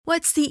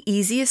What's the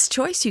easiest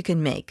choice you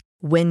can make?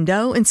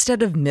 Window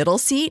instead of middle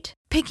seat?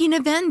 Picking a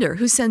vendor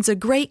who sends a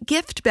great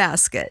gift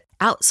basket?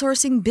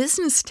 Outsourcing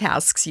business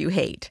tasks you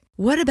hate?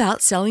 What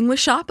about selling with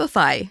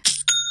Shopify?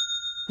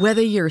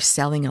 Whether you're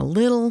selling a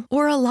little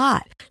or a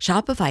lot,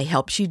 Shopify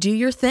helps you do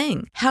your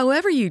thing,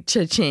 however you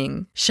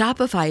cha-ching.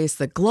 Shopify is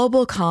the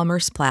global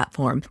commerce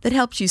platform that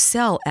helps you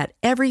sell at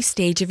every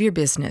stage of your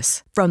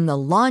business. From the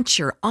launch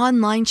your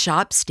online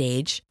shop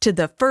stage to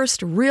the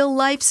first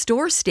real-life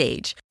store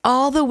stage,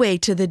 all the way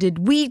to the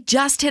did we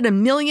just hit a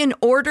million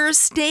orders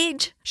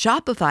stage.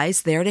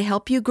 Shopify's there to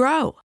help you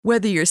grow.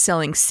 Whether you're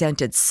selling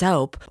scented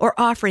soap or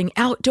offering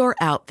outdoor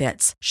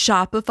outfits,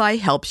 Shopify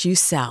helps you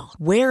sell.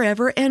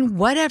 Wherever and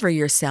whatever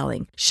you're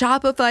selling,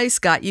 Shopify's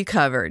got you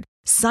covered.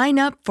 Sign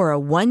up for a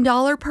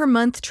 $1 per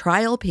month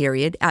trial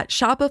period at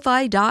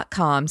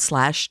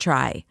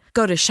shopify.com/try.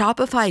 Go to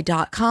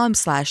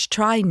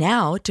shopify.com/try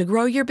now to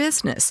grow your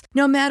business,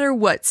 no matter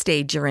what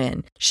stage you're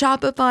in.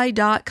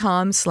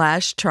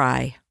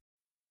 Shopify.com/try.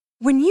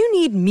 When you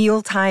need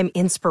mealtime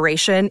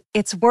inspiration,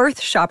 it's worth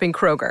shopping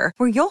Kroger,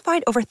 where you'll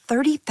find over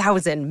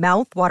 30,000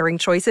 mouth-watering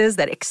choices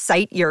that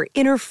excite your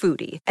inner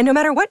foodie. And no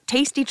matter what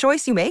tasty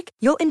choice you make,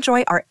 you'll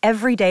enjoy our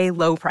everyday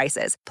low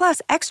prices, plus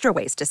extra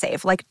ways to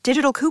save, like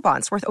digital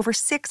coupons worth over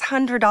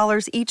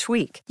 $600 each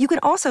week. You can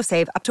also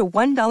save up to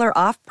 $1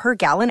 off per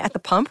gallon at the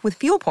pump with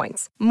fuel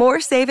points.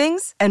 More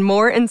savings and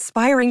more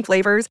inspiring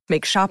flavors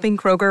make shopping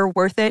Kroger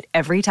worth it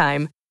every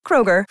time.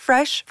 Kroger,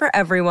 fresh for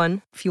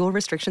everyone. Fuel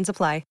restrictions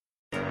apply.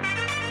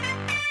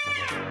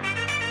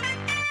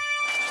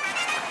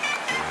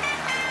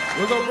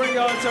 We're going to bring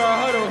y'all into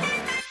our huddle.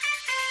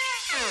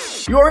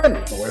 You're in the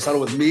Warriors Huddle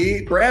with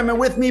me, Bram, and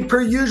with me,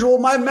 per usual,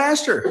 my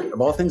master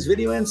of all things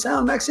video and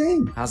sound,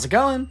 Maxime. How's it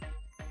going?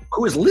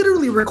 Who is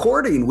literally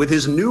recording with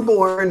his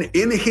newborn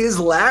in his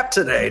lap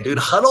today, dude.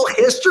 Huddle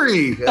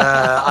history.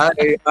 I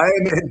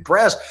am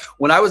impressed.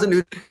 When I was a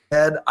new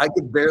head, I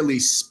could barely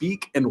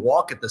speak and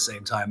walk at the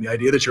same time. The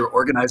idea that you're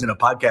organizing a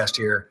podcast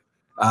here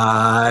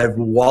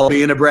while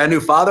being a brand new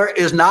father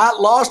is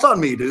not lost on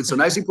me, dude. So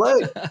nicely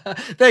played.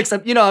 Thanks.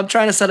 I'm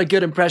trying to set a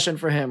good impression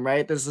for him,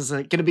 right? This is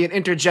going to be an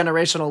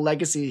intergenerational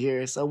legacy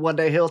here. So one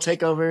day he'll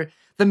take over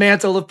the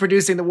mantle of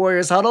producing the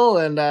Warriors Huddle,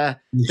 and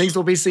things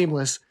will be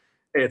seamless.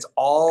 It's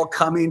all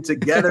coming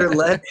together.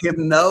 Let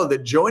him know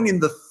that joining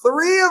the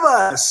three of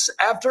us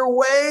after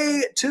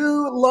way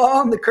too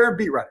long, the current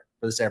beat writer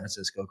for the San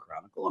Francisco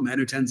Chronicle, a man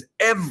who attends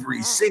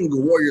every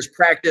single Warriors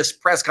practice,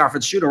 press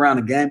conference, shoot around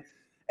a game,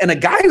 and a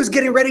guy who's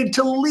getting ready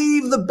to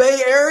leave the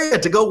Bay Area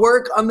to go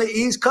work on the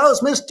East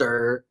Coast,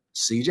 Mr.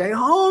 CJ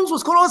Holmes.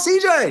 What's going on,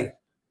 CJ?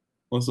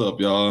 What's up,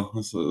 y'all?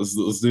 Let's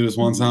do this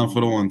one time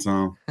for the one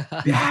time.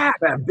 Yeah,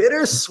 man,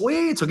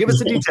 bittersweet. So give us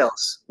the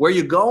details. Where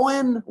you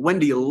going? When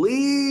do you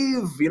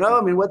leave?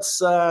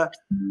 What's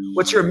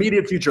your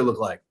immediate future look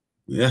like?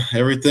 Yeah,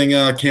 everything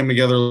came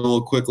together a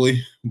little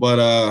quickly,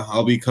 but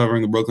I'll be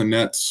covering the Brooklyn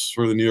Nets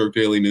for the New York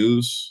Daily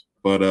News.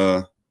 But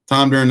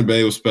time during the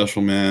Bay was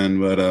special, man.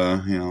 But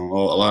a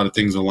lot of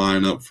things are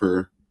lining up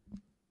for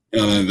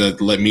that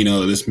let me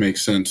know that this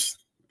makes sense.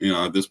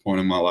 At this point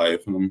in my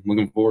life, and I'm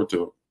looking forward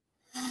to it.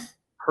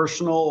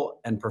 Personal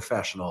and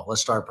professional. Let's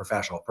start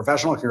professional.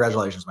 Professional,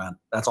 congratulations, man.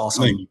 That's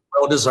awesome.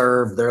 Well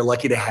deserved. They're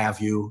lucky to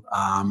have you.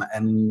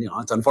 And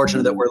it's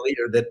unfortunate that we're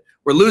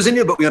losing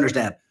you, but we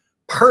understand.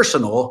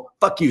 Personal,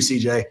 fuck you,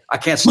 CJ. I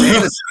can't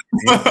stand this.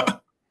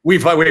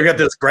 We've got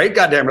this great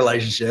goddamn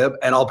relationship,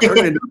 and I'll turn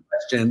it into a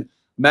question.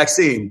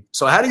 Maxime,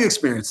 so how do you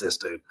experience this,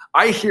 dude?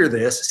 I hear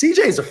this.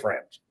 CJ's a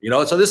friend,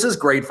 so this is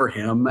great for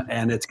him,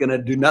 and it's going to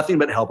do nothing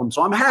but help him.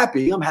 So I'm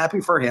happy. I'm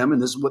happy for him,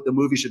 and this is what the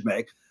movie should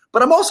make.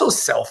 But I'm also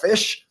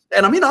selfish,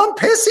 and I'm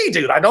pissy,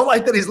 dude. I don't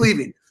like that he's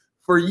leaving.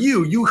 For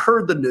you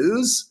heard the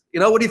news.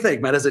 What do you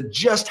think, man? Is it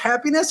just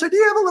happiness, or do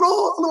you have a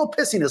little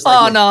pissiness?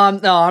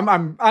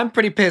 I'm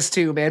pretty pissed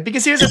too, man.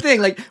 Because here's the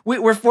thing: like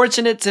we're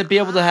fortunate to be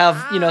able to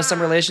have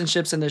some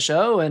relationships in the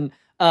show, and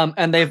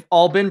they've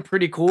all been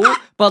pretty cool.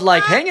 But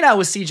like hanging out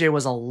with CJ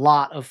was a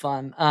lot of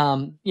fun.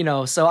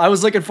 So I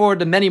was looking forward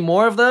to many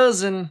more of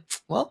those, and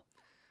well,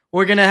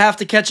 we're gonna have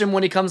to catch him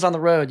when he comes on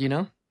the road.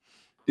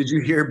 Did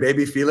you hear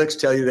Baby Felix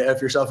tell you to F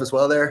yourself as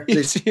well there?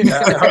 Immediately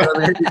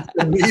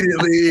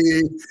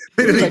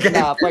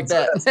like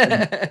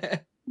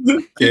that.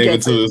 Gave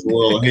it to this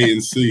little hate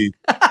and see.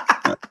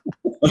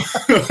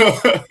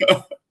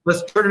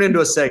 Let's turn it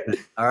into a segment.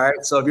 All right.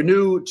 So if you're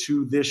new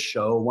to this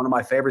show, one of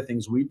my favorite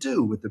things we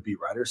do with the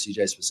beat writer,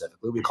 CJ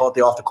specifically, we call it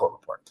the off the court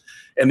report.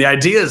 And the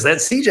idea is that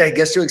CJ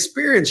gets to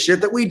experience shit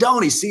that we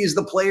don't. He sees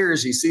the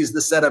players, he sees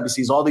the setup, he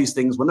sees all these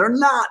things when they're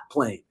not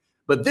playing.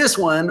 But this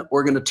one,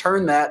 we're going to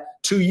turn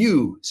that to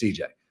you,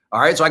 CJ.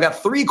 All right. So I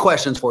got 3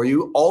 questions for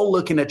you, all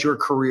looking at your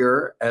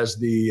career as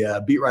the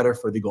beat writer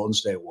for the Golden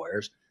State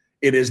Warriors.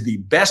 It is the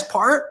best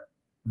part,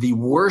 the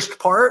worst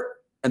part,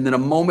 and then a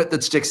moment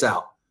that sticks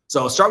out.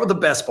 So start with the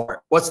best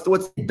part. What's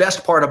the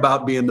best part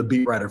about being the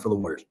beat writer for the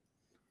Warriors?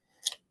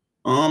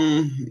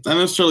 Not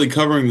necessarily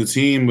covering the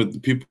team, but the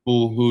people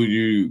who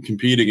you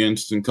compete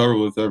against and cover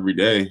with every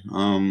day.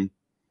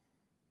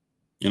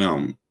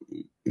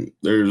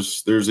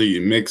 there's a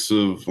mix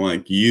of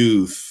like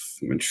youth,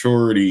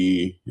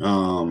 maturity,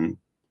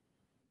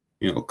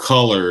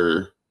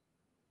 color,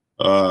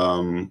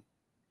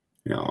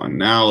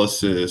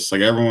 analysis.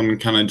 Like everyone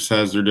kind of just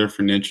has their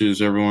different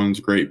niches. Everyone's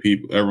great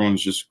people.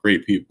 Everyone's just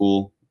great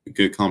people,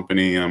 good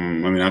company.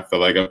 I feel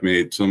like I've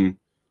made some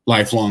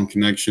lifelong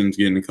connections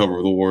getting to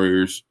cover the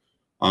Warriors.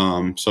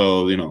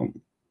 So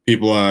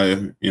people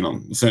I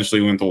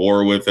essentially went to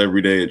war with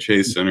every day at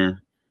Chase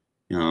Center.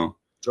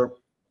 Sure.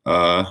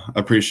 I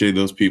appreciate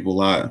those people a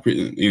lot.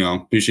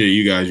 Appreciate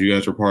you guys. You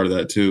guys are part of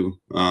that too.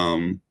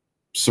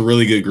 It's a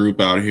really good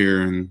group out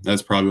here, and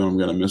that's probably what I'm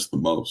gonna miss the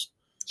most.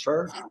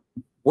 Sure.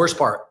 Worst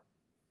part?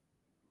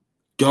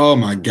 Oh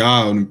my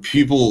God, when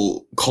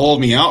people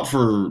called me out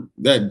for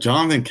that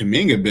Jonathan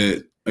Kuminga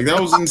bit. Like that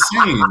was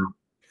insane.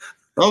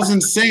 That was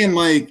insane.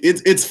 Like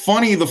it's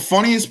funny. The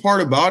funniest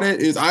part about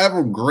it is I have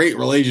a great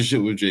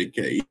relationship with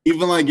JK.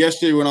 Even like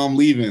yesterday when I'm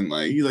leaving,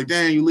 like he's like,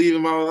 "Dang, you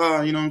leaving?" Blah, blah,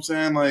 blah. You know what I'm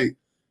saying? Like, you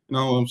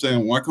know what I'm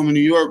saying? When I come to New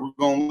York, we're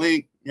gonna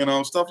link.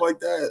 Stuff like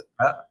that.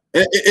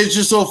 It's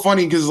just so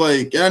funny because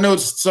like I know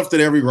it's stuff that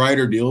every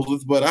writer deals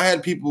with, but I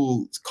had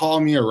people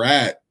call me a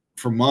rat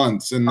for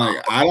months, and like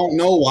I don't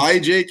know why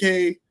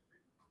JK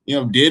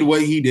did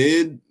what he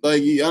did.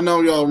 Like I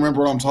know y'all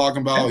remember what I'm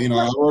talking about. I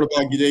wrote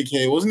about JK.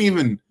 It wasn't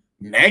even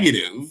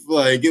negative.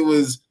 Like it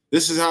was,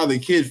 this is how the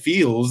kid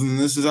feels, and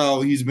this is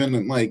how he's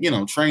been like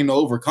trained to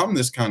overcome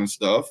this kind of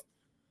stuff.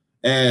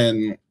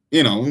 And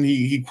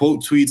he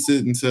quote tweets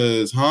it and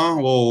says,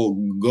 well,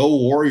 go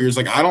Warriors.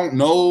 Like I don't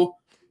know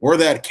where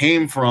that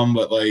came from,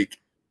 but like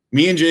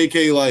me and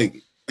JK,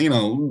 like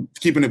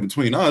keeping it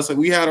between us, like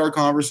we had our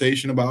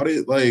conversation about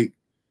it. Like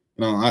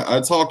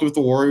I talked with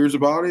the Warriors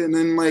about it, and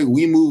then like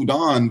we moved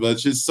on. But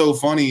it's just so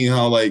funny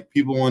how like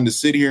people wanted to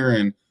sit here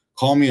and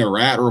call me a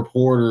rat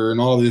reporter and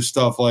all this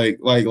stuff. Like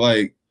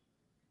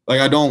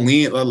I don't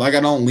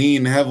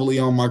lean heavily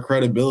on my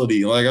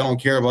credibility. Like I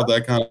don't care about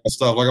that kind of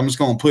stuff. Like I'm just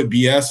gonna put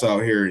BS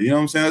out here. You know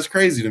what I'm saying? That's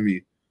crazy to me.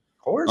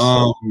 Of course.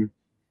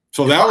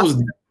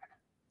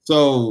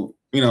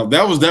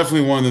 That was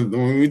definitely one of the,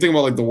 when we think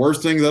about like the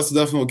worst things, that's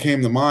definitely what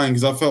came to mind,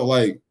 because I felt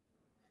like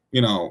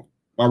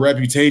my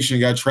reputation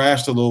got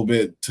trashed a little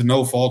bit to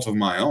no fault of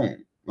my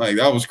own. Like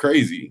that was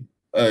crazy.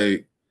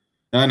 Like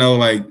I know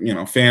like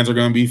fans are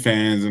gonna be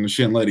fans and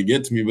shouldn't let it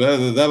get to me,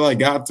 but that like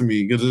got to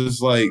me because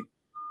it's like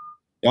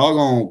y'all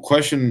gonna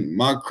question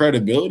my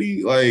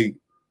credibility. Like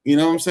what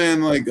I'm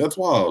saying? Like that's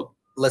wild.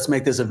 Let's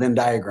make this a Venn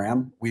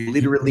diagram. We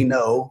literally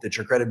know that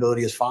your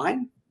credibility is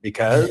fine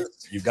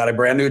because you've got a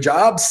brand new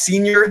job,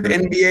 senior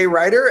NBA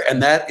writer,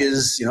 and that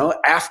is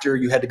after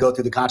you had to go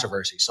through the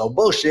controversy. So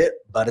bullshit,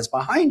 but it's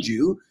behind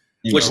you.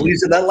 Which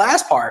leads to that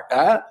last part,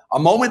 a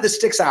moment that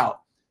sticks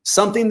out,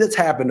 something that's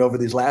happened over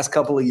these last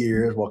couple of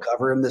years while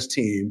covering this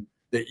team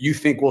that you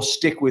think will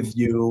stick with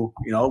you,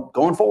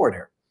 going forward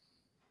here.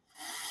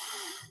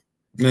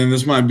 Man,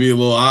 this might be a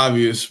little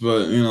obvious,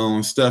 but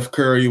when Steph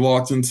Curry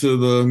walked into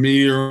the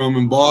media room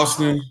in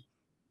Boston,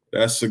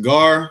 that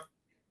cigar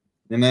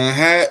and that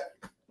hat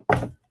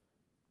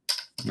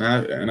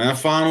and that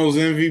Finals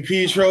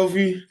MVP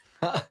trophy,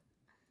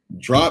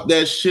 dropped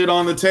that shit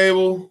on the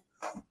table.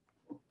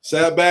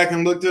 Sat back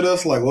and looked at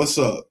us like, what's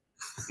up?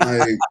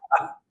 Like,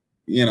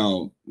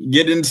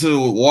 getting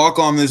to walk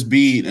on this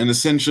beat and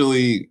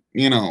essentially,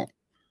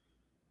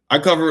 I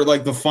covered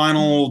like the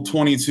final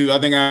 22. I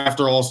think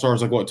after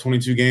All-Stars, like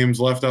 22 games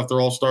left after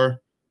All-Star?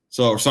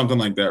 So, or something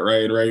like that,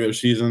 right? Regular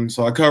season.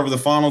 So I covered the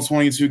final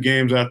 22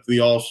 games after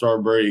the All-Star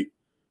break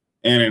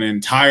and an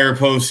entire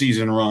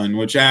postseason run,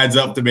 which adds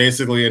up to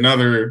basically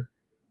another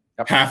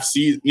half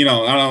season. I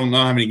don't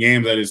know how many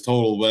games that is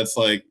total, but it's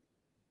like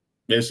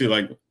basically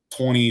like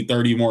 20,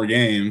 30 more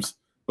games,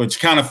 which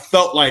kind of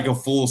felt like a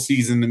full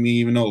season to me,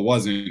 even though it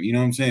wasn't. You know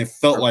what I'm saying? It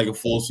felt like a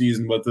full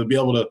season, but to be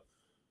able to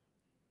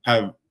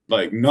have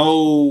like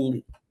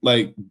no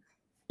like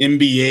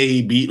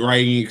NBA beat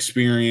writing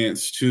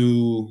experience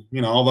to,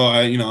 although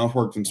I've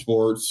worked in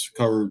sports,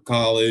 covered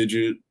college,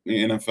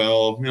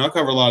 NFL, I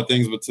cover a lot of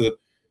things, but to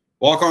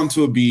walk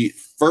onto a beat,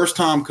 first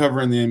time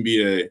covering the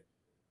NBA.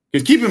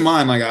 Because keep in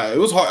mind, like it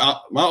was hard. I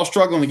was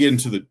struggling to get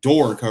into the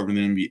door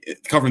covering the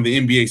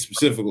NBA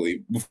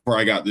specifically before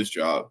I got this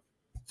job.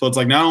 So it's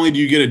like not only do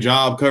you get a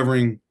job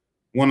covering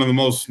one of the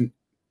most,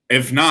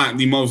 if not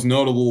the most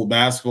notable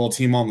basketball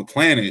team on the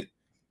planet,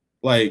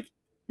 like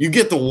you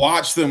get to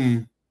watch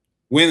them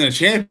win a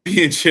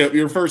championship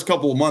your first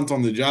couple of months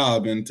on the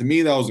job, and to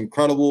me that was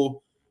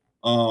incredible.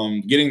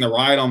 Getting the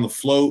ride on the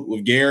float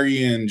with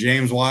Gary and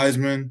James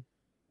Wiseman.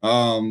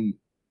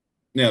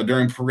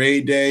 During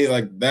parade day,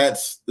 like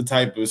that's the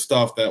type of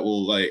stuff that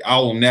I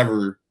will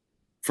never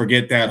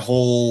forget that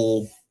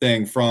whole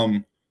thing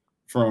from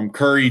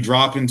Curry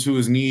dropping to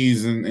his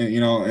knees and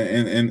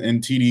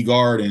TD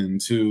Garden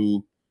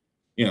to,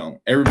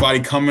 everybody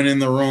coming in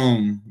the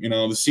room,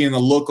 to seeing the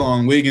look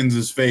on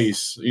Wiggins'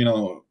 face,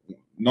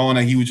 knowing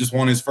that he would just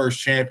won his first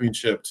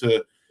championship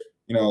to,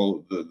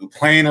 the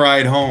plane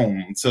ride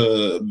home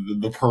to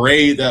the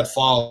parade that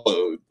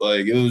followed.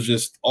 Like it was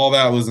just, all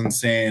that was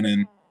insane.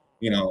 And,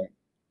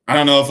 I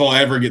don't know if I'll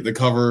ever get to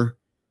cover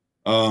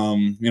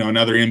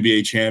Another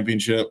NBA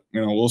championship.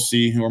 We'll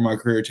see where my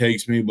career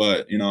takes me,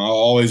 but I'll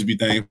always be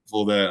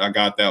thankful that I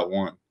got that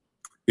one,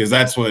 because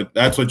that's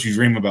what you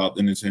dream about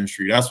in this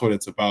industry. That's what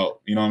it's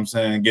about. You know what I'm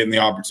saying? Getting the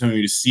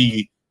opportunity to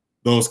see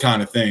those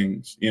kind of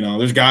things.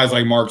 There's guys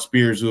like Mark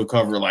Spears who have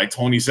covered like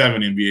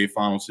 27 NBA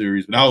Final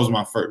Series, but that was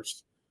my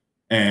first,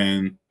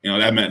 and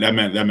that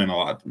meant a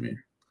lot to me.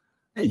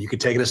 Hey, you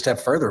could take it a step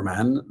further,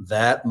 man.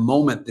 That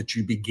moment that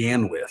you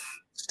began with,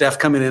 Steph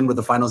coming in with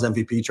the Finals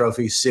MVP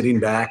trophy, sitting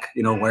back,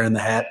 wearing the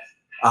hat.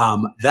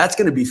 That's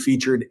going to be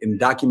featured in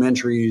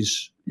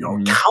documentaries,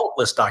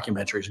 countless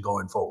documentaries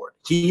going forward.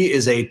 He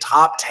is a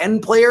top 10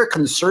 player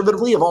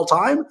conservatively of all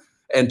time.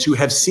 And to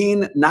have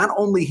seen not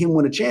only him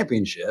win a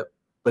championship,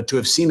 but to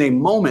have seen a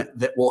moment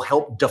that will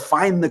help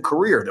define the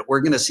career that we're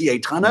going to see a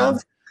ton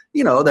of,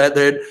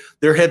 that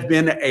there have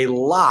been a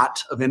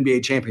lot of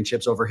NBA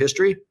championships over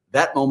history.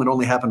 That moment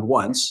only happened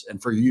once.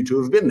 And for you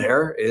to have been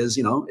there is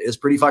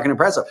pretty fucking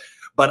impressive.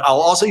 But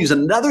I'll also use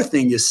another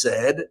thing you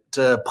said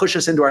to push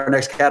us into our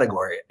next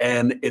category.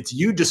 And it's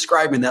you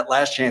describing that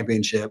last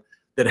championship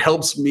that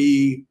helps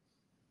me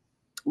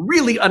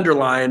really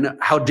underline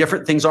how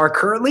different things are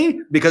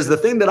currently. Because the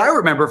thing that I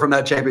remember from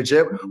that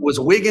championship was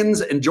Wiggins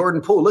and Jordan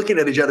Poole looking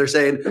at each other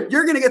saying,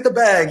 "You're going to get the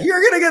bag.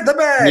 You're going to get the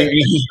bag."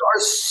 We are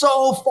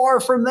so far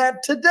from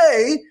that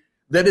today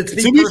that it's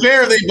to be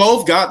fair, they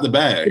both got the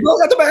bag. They both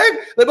got the bag.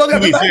 They both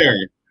got the bag. Fair.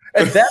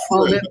 At that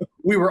moment,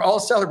 we were all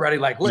celebrating,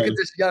 like, look at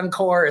this young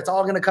core. It's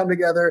all going to come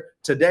together.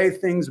 Today,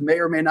 things may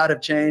or may not have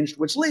changed,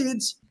 which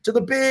leads to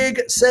the big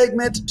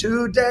segment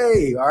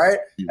today. All right.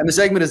 And the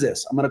segment is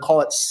this. I'm going to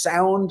call it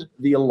Sound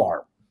the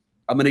Alarm.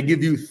 I'm going to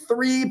give you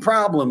 3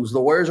 problems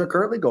the Warriors are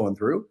currently going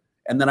through.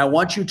 And then I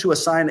want you to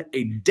assign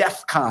a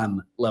DEFCON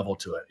level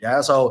to it.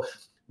 Yeah. So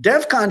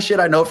DEFCON shit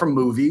I know from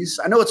movies.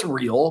 I know it's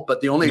real, but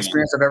the only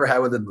experience I've ever had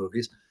within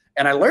movies.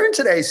 And I learned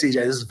today, CJ,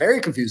 this is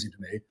very confusing to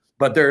me,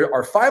 but there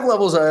are 5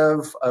 levels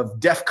of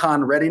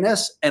DEFCON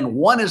readiness, and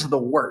 1 is the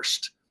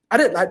worst.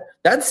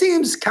 That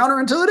seems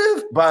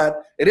counterintuitive,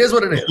 but it is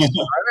what it is.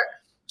 Right?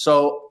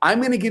 So I'm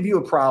going to give you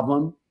a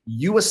problem.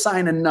 You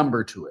assign a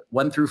number to it,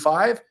 1 through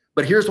 5.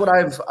 But here's what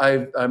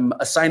I'm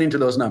assigning to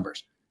those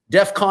numbers.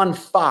 DEFCON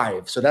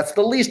 5. So that's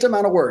the least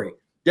amount of worry.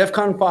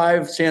 DEFCON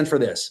 5 stands for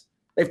this.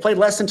 They've played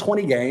less than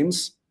 20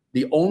 games.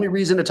 The only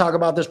reason to talk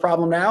about this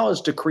problem now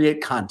is to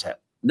create content.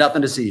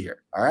 Nothing to see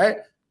here. All right.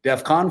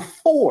 DEFCON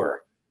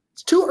 4.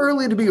 It's too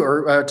early to be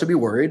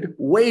worried,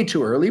 way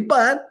too early,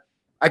 but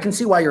I can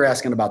see why you're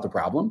asking about the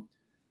problem.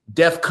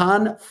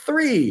 DEFCON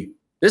 3.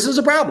 This is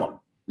a problem.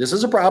 This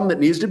is a problem that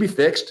needs to be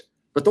fixed,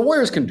 but the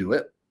Warriors can do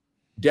it.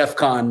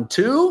 DEFCON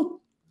 2.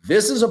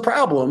 This is a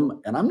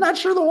problem, and I'm not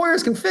sure the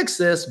Warriors can fix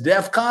this.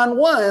 DEFCON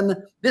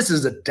 1. This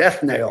is a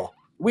death nail.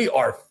 We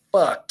are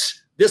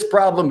fucked. This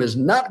problem is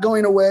not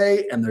going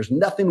away, and there's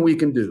nothing we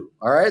can do.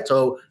 All right,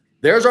 so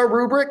there's our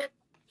rubric.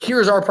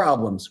 Here's our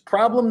problems.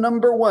 Problem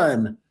number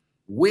 1.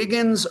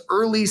 Wiggins'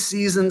 early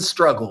season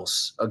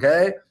struggles,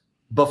 okay?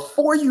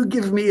 Before you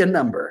give me a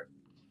number,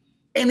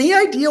 any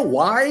idea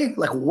why?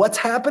 Like, what's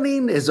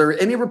happening? Is there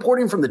any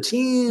reporting from the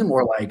team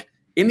or, like,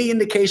 any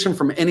indication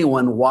from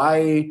anyone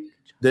why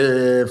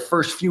the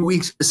first few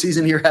weeks of the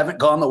season here haven't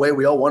gone the way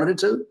we all wanted it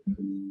to?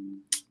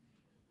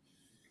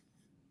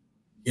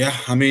 Yeah,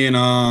 I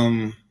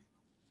mean,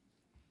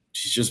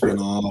 she's just been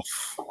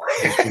off.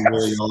 He's been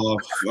really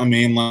off. I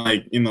mean,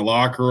 like, in the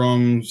locker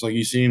rooms, like,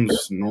 he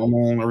seems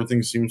normal.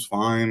 Everything seems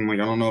fine. Like,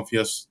 I don't know if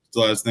he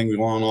still has things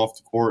going off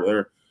the court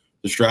or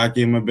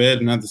distracting him a bit.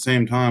 And at the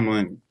same time,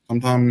 like,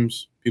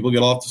 sometimes people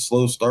get off to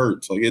slow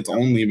starts. Like, it's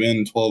only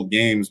been 12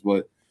 games.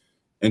 But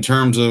in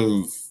terms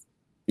of,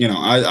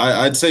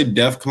 I'd say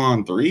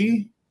DEFCON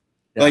 3.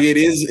 Yeah. Like, it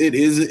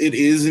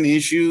is an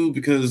issue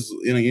because,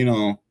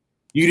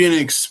 you didn't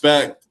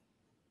expect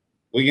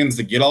Wiggins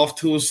to get off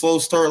to a slow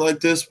start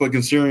like this, but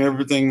considering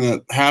everything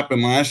that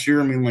happened last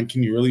year, I mean, like,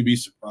 can you really be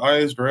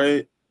surprised,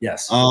 right?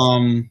 Yes.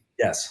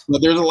 Yes.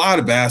 But there's a lot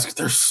of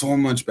there's so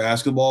much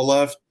basketball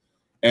left.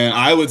 And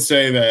I would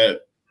say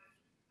that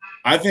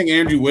I think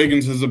Andrew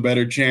Wiggins has a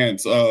better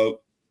chance of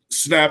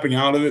snapping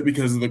out of it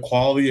because of the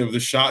quality of the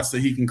shots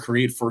that he can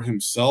create for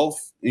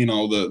himself.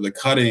 The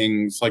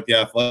cuttings, like the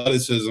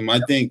athleticism.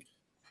 I think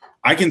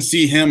I can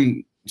see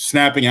him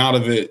snapping out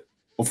of it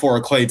before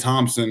a Klay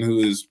Thompson, who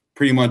is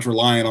pretty much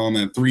relying on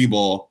that 3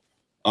 ball.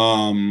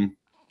 So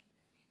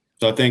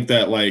I think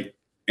that, like,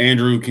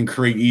 Andrew can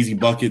create easy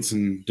buckets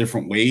in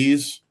different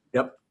ways.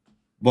 Yep.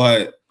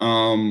 But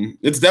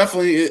it's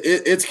definitely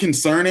it's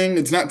concerning.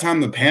 It's not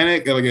time to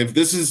panic. Like, if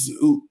this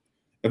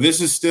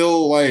is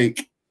still,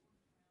 like,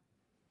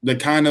 the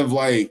kind of,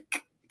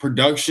 like,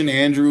 production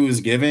Andrew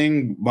is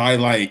giving by,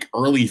 like,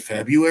 early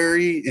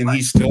February and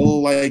he's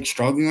still, like,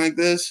 struggling like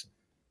this,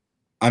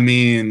 I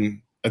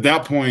mean, at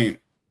that point,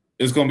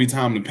 it's going to be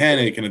time to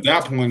panic. And at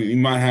that point, you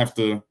might have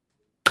to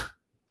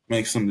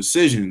make some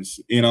decisions,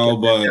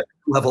 but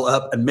level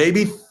up and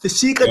maybe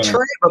seek a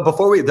trade. But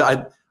before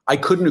I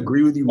couldn't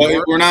agree with you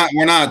more. We're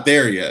not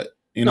there yet.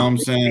 What I'm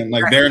saying?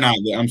 Like, they're not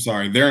there. I'm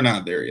sorry. They're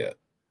not there yet.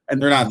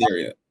 And they're not there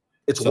yet.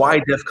 It's why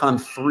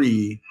DEFCON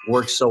 3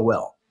 works so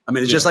well. I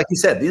mean, it's just like you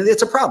said,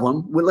 it's a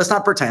problem. Well, let's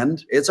not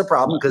pretend it's a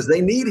problem because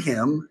they need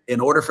him in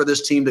order for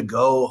this team to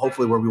go,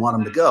 hopefully, where we want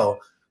them to go.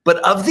 But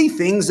of the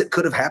things that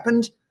could have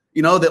happened,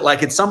 that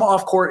like it's some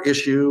off-court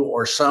issue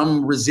or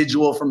some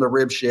residual from the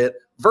rib shit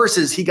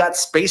versus he got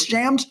space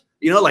jammed,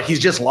 like he's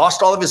just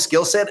lost all of his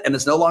skill set and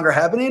it's no longer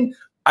happening.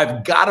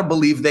 I've got to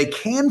believe they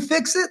can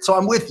fix it. So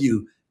I'm with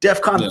you.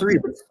 DEFCON 3,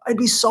 but it'd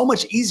be so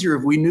much easier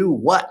if we knew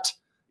what,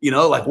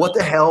 like what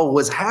the hell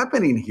was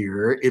happening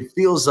here. It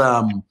feels,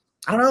 I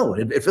don't know.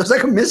 It feels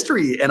like a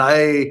mystery, and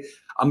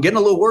I'm getting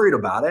a little worried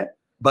about it.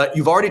 But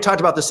you've already talked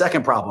about the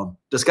second problem.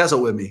 Discuss it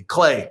with me,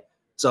 Klay.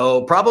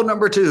 So problem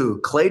number 2,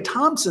 Klay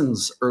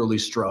Thompson's early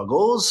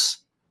struggles.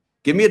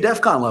 Give me a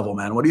DEFCON level,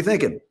 man. What are you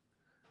thinking?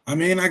 I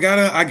mean, I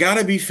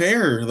gotta be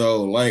fair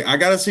though. Like, I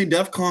gotta say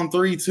DEFCON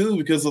 3 too,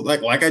 because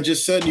like I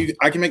just said,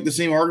 I can make the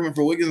same argument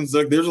for Wiggins.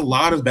 Like, there's a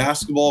lot of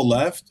basketball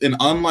left, and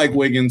unlike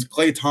Wiggins,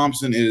 Klay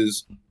Thompson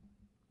is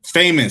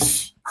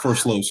famous for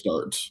slow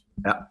starts.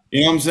 Yeah.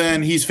 You know what I'm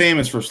saying? He's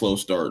famous for slow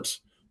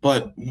starts.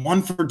 But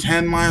 1 for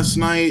 10 last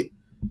night,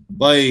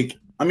 like,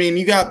 I mean,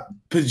 you got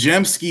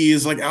Pajemski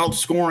is like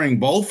outscoring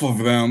both of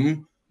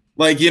them.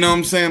 Like, you know what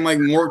I'm saying? Like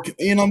more,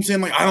 you know what I'm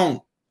saying? Like, I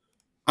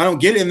don't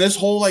get it. And this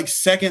whole like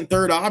second,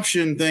 third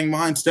option thing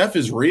behind Steph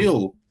is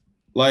real.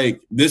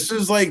 Like, this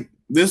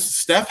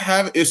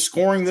Steph is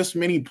scoring this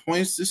many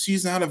points this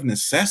season out of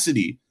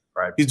necessity.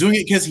 Right. He's doing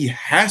it because he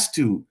has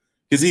to.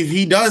 Because if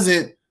he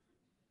doesn't,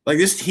 like,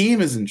 this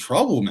team is in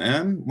trouble,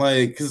 man.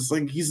 Like, because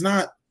like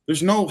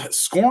there's no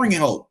scoring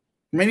help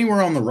from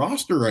anywhere on the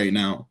roster right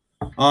now.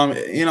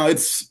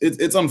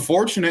 It's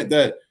unfortunate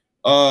that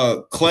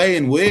Klay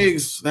and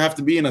Wiggs have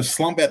to be in a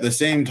slump at the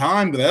same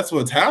time, but that's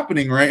what's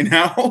happening right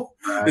now.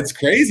 Right. It's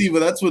crazy, but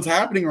that's what's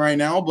happening right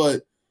now.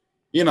 But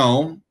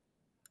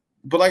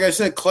like I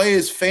said, Klay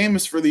is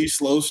famous for these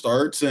slow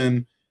starts,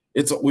 and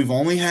we've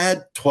only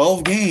had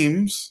 12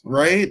 games,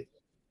 right?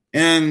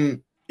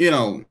 And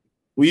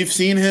we've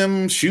seen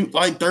him shoot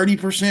like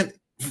 30%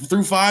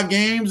 through 5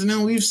 games, and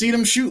then we've seen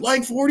him shoot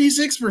like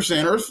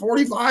 46% or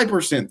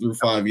 45% through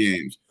 5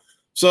 games.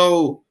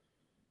 So,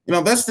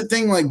 that's the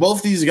thing. Like,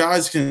 both these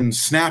guys can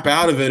snap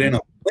out of it in a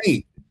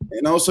blink,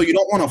 so you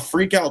don't want to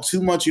freak out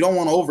too much. You don't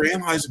want to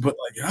overanalyze it, but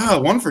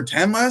like, 1 for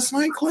 10 last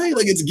night, Klay,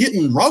 like, it's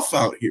getting rough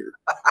out here.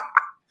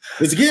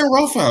 It's getting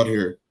rough out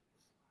here.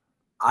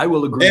 I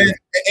will agree.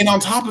 And on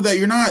top of that,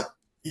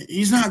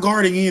 he's not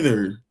guarding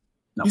either.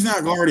 No. He's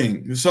not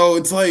guarding. So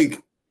it's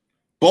like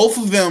both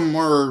of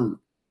them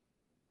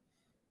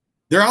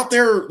they're out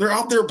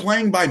there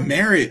playing by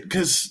merit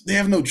because they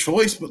have no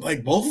choice, but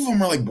like both of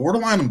them are like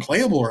borderline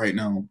unplayable right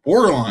now.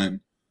 Borderline.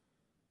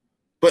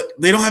 But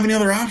they don't have any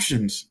other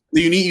options.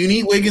 You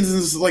need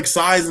Wiggins' like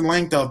size and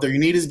length out there. You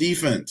need his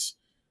defense.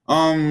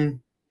 Klay,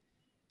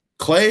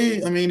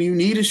 I mean, you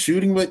need his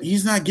shooting, but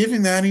he's not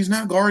giving that. He's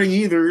not guarding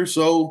either.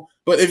 So,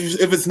 but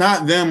if it's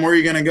not them, where are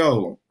you gonna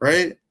go?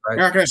 Right? You're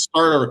not going to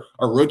start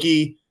a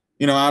rookie,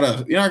 you're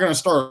not going to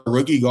start a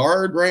rookie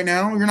guard right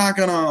now. You're not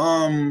going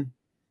to,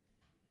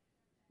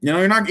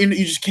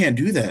 you just can't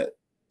do that.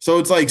 So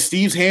it's like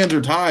Steve's hands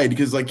are tied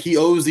because like he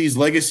owes these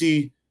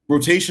legacy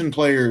rotation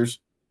players,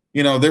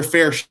 their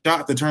fair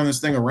shot to turn this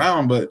thing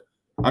around. But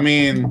I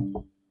mean,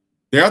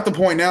 they're at the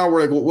point now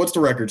where like, what's the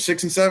record?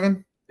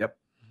 6-7? Yep.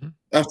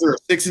 After a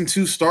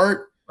 6-2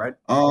 start. Right.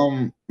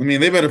 I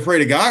mean, they better pray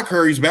to God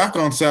Curry's back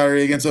on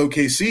Saturday against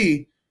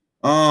OKC.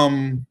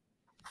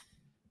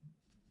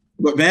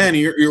 But man,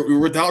 you're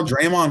without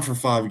Draymond for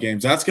 5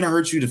 games. That's going to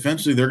hurt you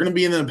defensively. They're going to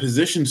be in a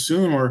position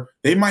soon where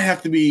they might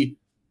have to be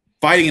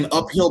fighting an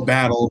uphill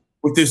battle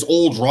with this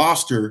old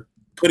roster,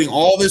 putting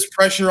all this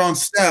pressure on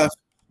Steph,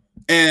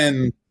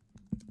 and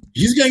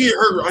he's going to get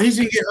hurt. He's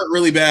going to get hurt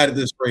really bad at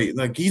this rate.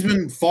 Like, he's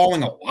been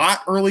falling a lot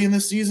early in the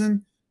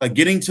season, like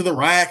getting to the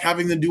rack,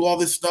 having to do all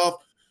this stuff.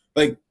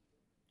 Like,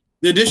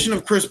 the addition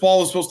of Chris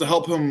Paul is supposed to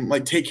help him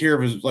like take care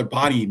of his like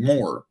body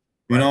more,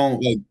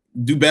 like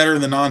do better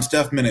in the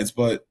non-Steph minutes,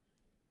 but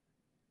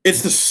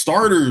it's the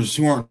starters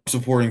who aren't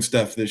supporting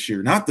Steph this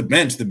year, not the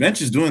bench. The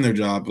bench is doing their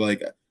job.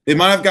 Like, they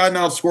might have gotten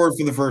outscored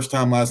for the first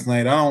time last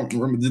night. I don't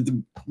remember.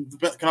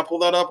 Can I pull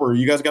that up, or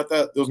you guys got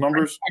those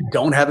numbers? I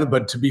don't have it,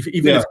 but if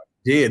you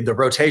did, the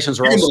rotations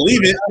were. I can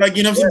believe it. Like,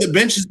 the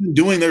bench has been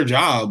doing their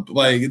job.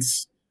 Like,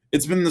 it's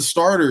been the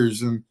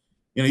starters, and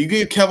you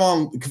give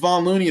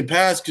Kevon Looney a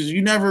pass because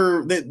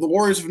the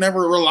Warriors have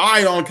never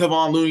relied on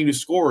Kevon Looney to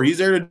score. He's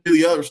there to do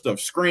the other stuff: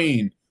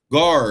 screen,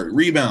 guard,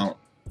 rebound.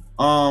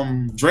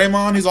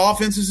 Draymond, his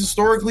offense is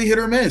historically hit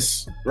or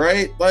miss,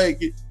 right?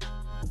 Like,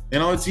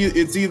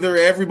 it's either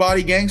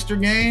everybody gangster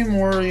game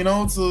or,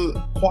 it's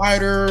a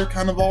quieter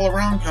kind of all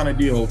around kind of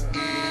deal.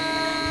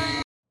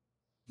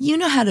 You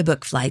know how to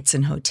book flights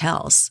and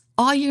hotels.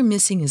 All you're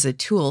missing is a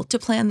tool to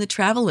plan the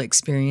travel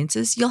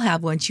experiences you'll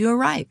have once you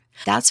arrive.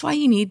 That's why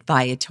you need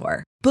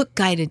Viator. Book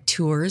guided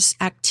tours,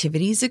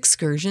 activities,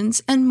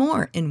 excursions, and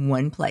more in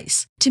one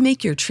place to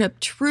make your trip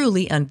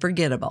truly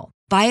unforgettable.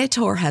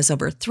 Viator has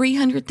over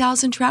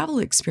 300,000 travel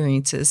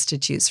experiences to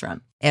choose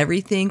from.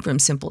 Everything from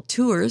simple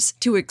tours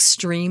to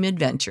extreme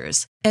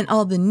adventures and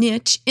all the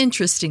niche,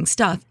 interesting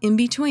stuff in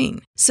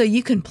between. So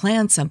you can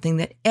plan something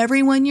that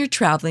everyone you're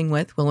traveling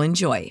with will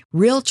enjoy.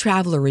 Real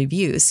traveler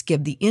reviews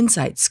give the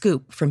inside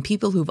scoop from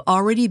people who've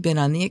already been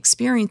on the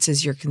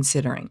experiences you're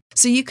considering.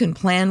 So you can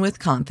plan with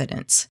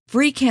confidence.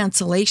 Free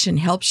cancellation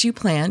helps you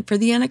plan for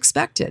the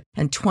unexpected.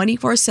 And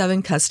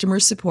 24/7 customer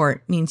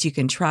support means you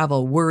can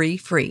travel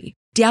worry-free.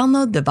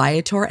 Download the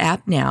Viator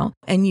app now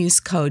and use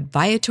code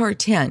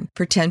Viator10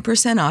 for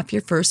 10% off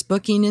your first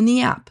booking in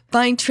the app.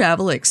 Find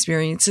travel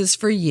experiences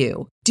for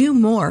you. Do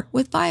more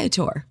with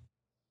Viator.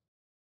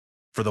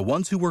 For the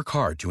ones who work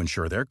hard to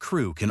ensure their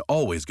crew can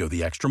always go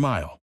the extra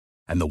mile,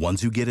 and the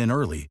ones who get in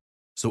early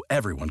so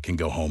everyone can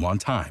go home on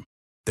time,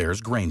 there's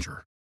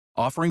Grainger,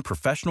 offering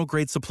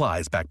professional-grade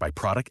supplies backed by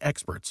product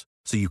experts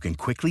so you can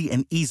quickly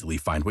and easily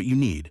find what you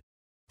need.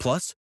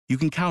 Plus, you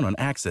can count on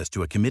access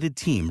to a committed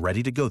team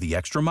ready to go the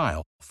extra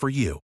mile for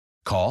you.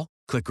 Call,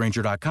 click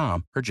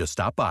Grainger.com, or just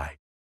stop by.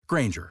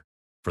 Grainger,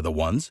 for the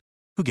ones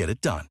who get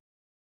it done.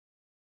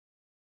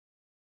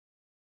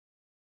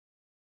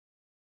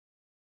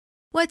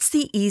 What's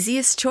the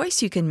easiest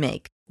choice you can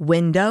make?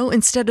 Window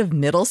instead of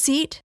middle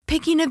seat?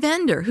 Picking a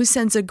vendor who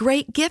sends a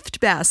great gift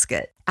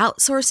basket?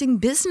 Outsourcing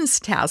business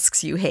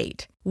tasks you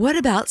hate? What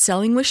about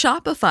selling with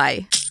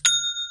Shopify?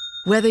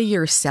 Whether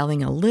you're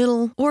selling a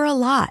little or a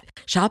lot,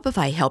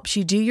 Shopify helps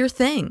you do your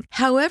thing,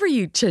 however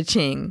you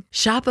cha-ching.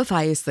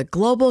 Shopify is the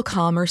global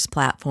commerce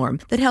platform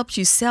that helps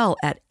you sell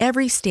at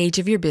every stage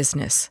of your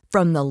business.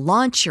 From the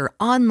launch your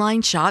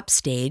online shop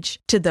stage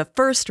to the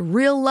first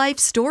real-life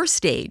store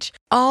stage,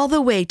 all the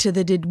way to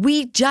the did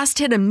we just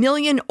hit 1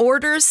 million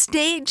orders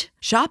stage.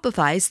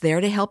 Shopify's there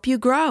to help you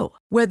grow.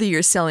 Whether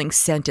you're selling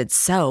scented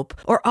soap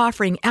or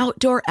offering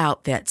outdoor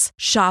outfits,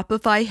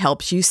 Shopify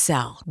helps you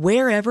sell.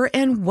 Wherever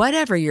and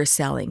whatever you're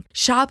selling,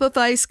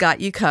 Shopify's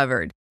got you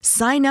covered.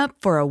 Sign up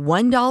for a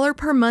 $1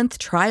 per month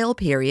trial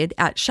period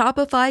at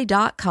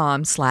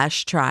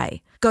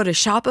shopify.com/try. Go to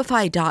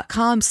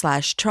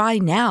shopify.com/try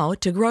now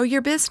to grow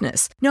your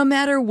business, no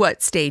matter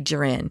what stage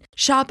you're in.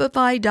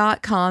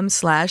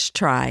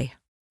 Shopify.com/try.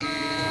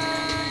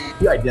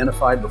 You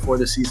identified before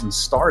the season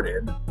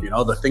started,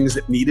 the things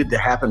that needed to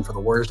happen for the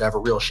Warriors to have a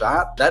real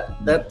shot.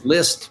 That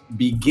list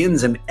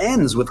begins and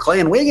ends with Klay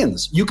and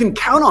Wiggins. You can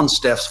count on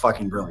Steph's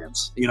fucking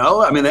brilliance,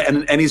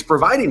 and he's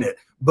providing it.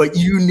 But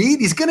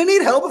he's going to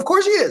need help. Of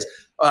course he is.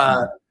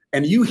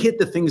 And you hit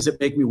the things that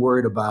make me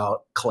worried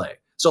about Klay.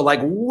 So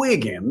like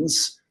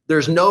Wiggins,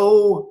 there's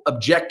no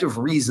objective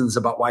reasons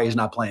about why he's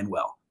not playing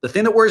well. The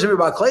thing that worries me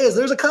about Klay is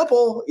there's a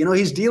couple,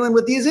 he's dealing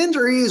with these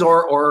injuries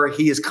or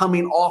he is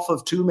coming off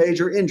of 2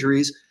 major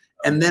injuries.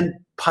 And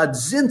then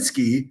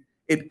Podzinski,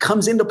 it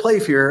comes into play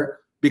here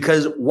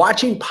because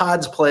watching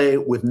Pods play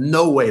with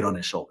no weight on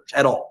his shoulders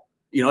at all.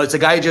 It's a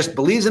guy who just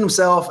believes in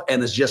himself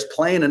and is just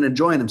playing and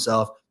enjoying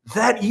himself.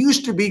 That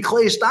used to be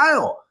Klay's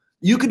style.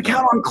 You could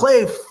count on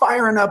Klay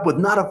firing up with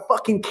not a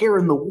fucking care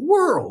in the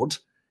world.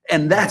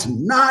 And that's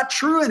not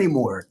true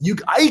anymore.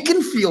 I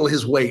can feel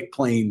his weight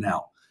playing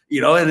now.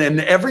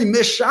 And every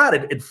missed shot,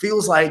 it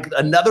feels like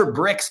another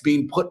brick's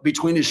being put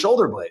between his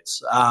shoulder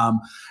blades.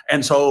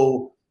 And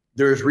so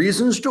there's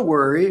reasons to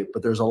worry,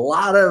 but there's a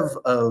lot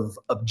of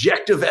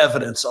objective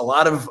evidence, a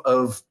lot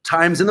of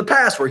times in the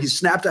past where he's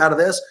snapped out of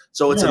this.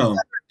 So it's a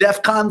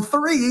DEFCON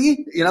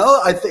 3,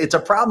 it's a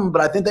problem,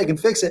 but I think they can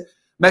fix it.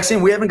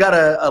 Maxime, we haven't got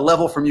a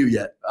level from you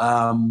yet.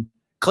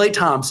 Klay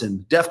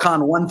Thompson,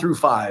 DEFCON 1 through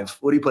 5.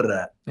 What do you put it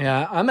at?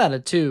 Yeah, I'm at a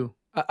 2.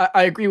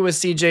 I agree with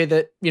CJ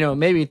that,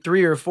 maybe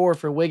 3 or 4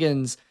 for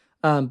Wiggins,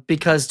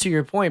 because to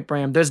your point,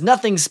 Bram, there's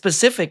nothing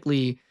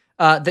specifically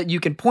that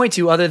you can point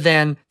to other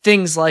than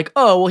things like,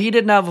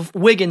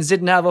 Wiggins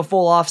didn't have a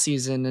full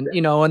offseason and,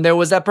 and there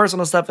was that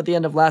personal stuff at the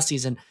end of last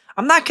season.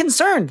 I'm not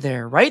concerned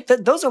there, right?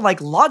 Those are like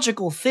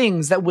logical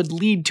things that would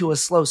lead to a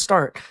slow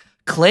start.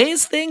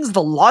 Klay's things,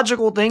 the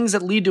logical things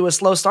that lead to a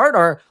slow start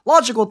are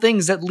logical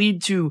things that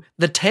lead to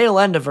the tail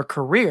end of a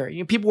career.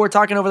 People were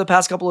talking over the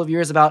past couple of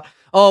years about,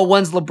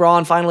 when's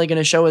LeBron finally going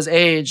to show his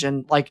age?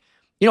 And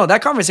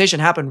that conversation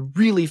happened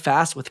really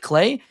fast with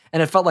Klay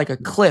and it felt like a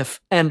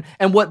cliff. And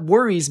what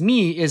worries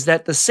me is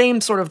that the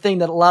same sort of thing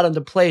that allowed him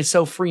to play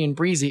so free and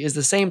breezy is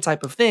the same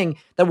type of thing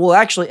that will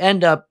actually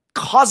end up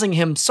causing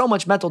him so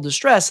much mental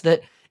distress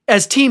that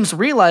as teams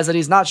realize that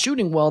he's not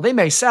shooting well, they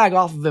may sag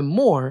off of him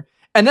more.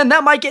 And then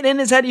that might get in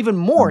his head even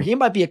more. He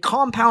might be a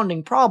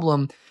compounding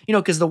problem,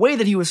 because the way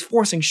that he was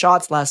forcing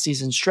shots last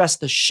season stressed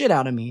the shit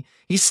out of me.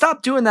 He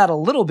stopped doing that a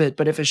little bit,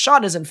 but if his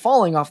shot isn't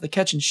falling off the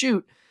catch and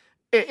shoot,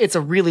 it's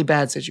a really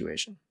bad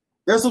situation.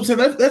 That's what I'm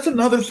saying. That's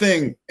another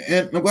thing.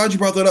 And I'm glad you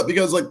brought that up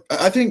because,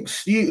 I think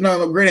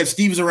granted,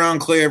 Steve's around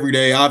Klay every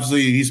day.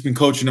 Obviously, he's been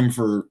coaching him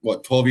for,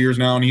 12 years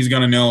now, and he's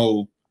going to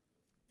know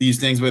these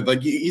things.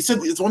 But, he said,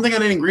 it's one thing I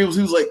didn't agree with.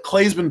 He was like,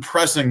 Klay's been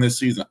pressing this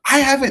season. I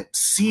haven't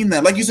seen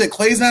that. Like you said,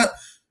 Klay's not,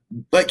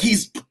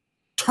 he's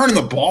turning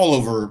the ball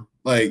over,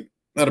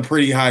 at a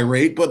pretty high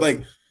rate. But,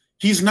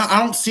 he's not – I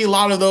don't see a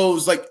lot of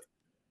those,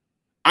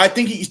 I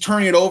think he's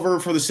turning it over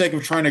for the sake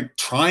of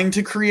trying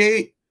to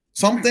create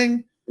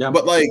something. Yeah.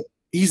 But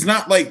he's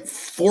not like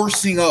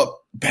forcing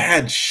up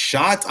bad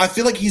shots. I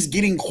feel like he's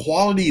getting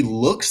quality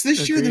looks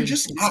this year. They're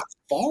just not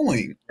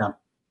falling. Yeah.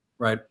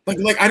 Right.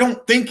 Like I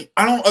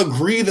don't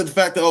agree that the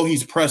fact that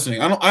he's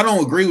pressing. I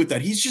don't agree with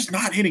that. He's just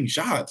not hitting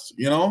shots,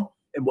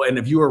 And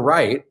if you were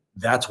right,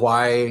 that's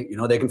why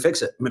they can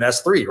fix it. I mean, that's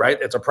 3, right?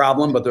 It's a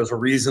problem, but there's a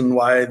reason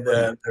why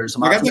there's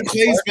some. I think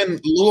Clay's been a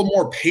little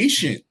more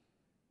patient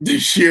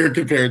this year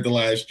compared to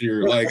last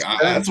year.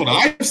 That's what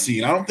I've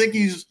seen. I don't think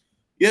he's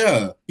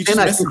just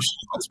missing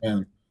shots,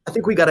 man. I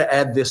think we got to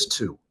add this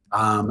too.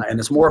 And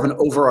it's more of an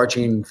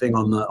overarching thing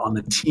on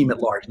the team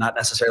at large, not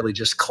necessarily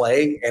just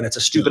Clay. And it's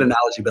a stupid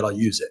analogy, but I'll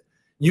use it.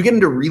 You get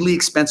into really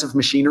expensive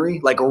machinery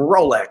like a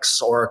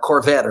Rolex or a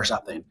Corvette or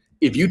something.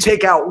 If you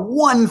take out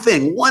one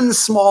thing, one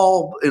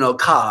small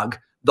cog,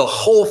 the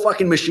whole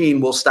fucking machine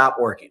will stop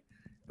working.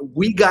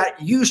 We got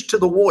used to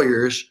the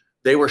Warriors.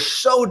 They were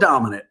so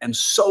dominant and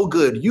so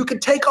good. You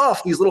could take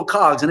off these little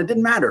cogs and it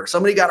didn't matter.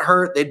 Somebody got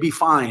hurt, they'd be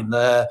fine.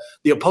 The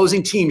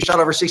opposing team shot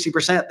over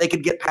 60%, they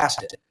could get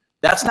past it.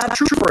 That's not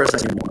true for us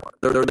anymore.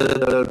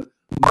 The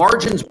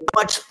margin's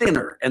much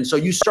thinner. And so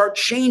you start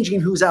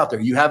changing who's out there.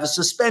 You have a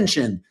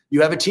suspension.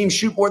 You have a team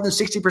shoot more than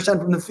 60%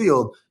 from the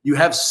field. You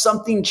have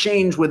something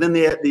change within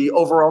the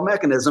overall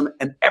mechanism,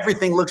 and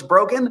everything looks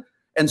broken.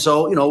 And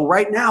so,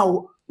 right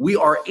now we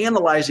are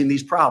analyzing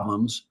these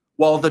problems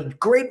while the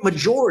great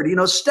majority,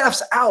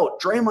 Steph's out.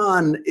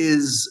 Draymond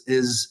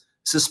is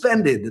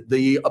suspended.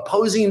 The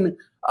opposing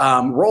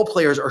role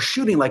players are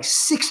shooting like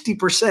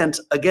 60%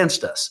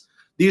 against us.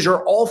 These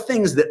are all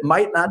things that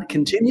might not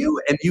continue,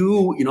 and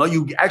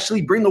you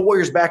actually bring the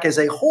Warriors back as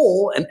a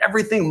whole, and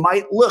everything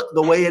might look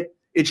the way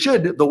it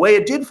should, the way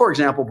it did, for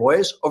example,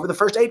 boys, over the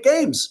first 8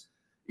 games.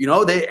 We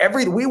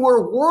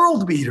were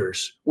world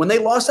beaters. When they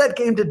lost that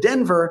game to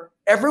Denver,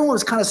 everyone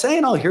was kind of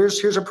saying, "Oh, here's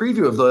a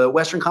preview of the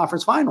Western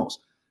Conference Finals."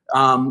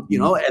 And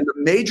the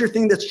major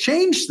thing that's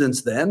changed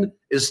since then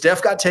is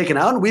Steph got taken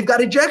out, and we've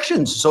got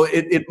ejections. So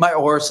it might,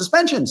 or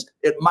suspensions.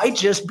 It might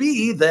just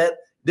be that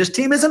this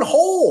team isn't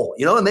whole,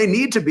 and they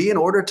need to be in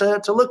order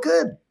to look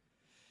good.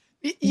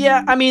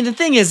 Yeah, I mean, the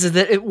thing is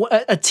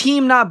that a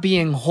team not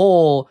being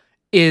whole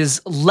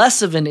is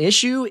less of an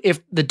issue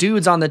if the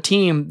dudes on the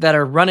team that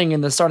are running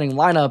in the starting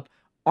lineup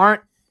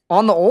aren't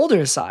on the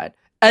older side.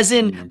 As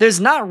in,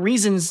 there's not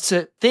reasons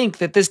to think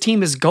that this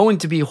team is going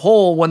to be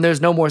whole when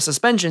there's no more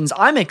suspensions.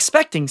 I'm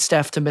expecting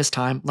Steph to miss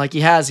time like he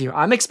has here.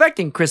 I'm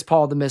expecting Chris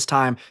Paul to miss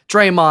time,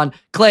 Draymond,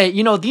 Clay.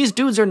 These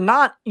dudes are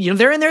not,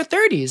 they're in their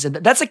 30s, and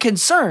that's a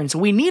concern. So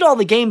we need all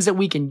the games that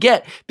we can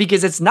get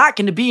because it's not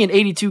going to be an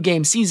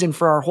 82-game season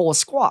for our whole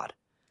squad.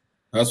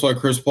 That's why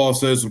Chris Paul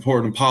says it's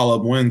important to pile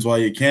up wins while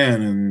you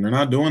can, and they're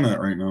not doing that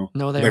right now.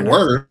 No, they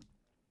were.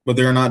 But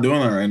they're not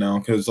doing that right now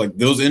because,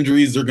 those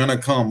injuries are going to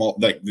come.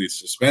 Like, these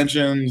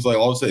suspensions,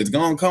 all of a sudden, it's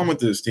going to come with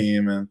this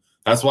team. And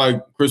that's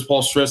why Chris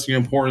Paul's stressing the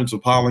importance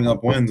of piling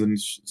up wins. And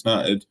it's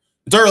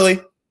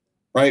early,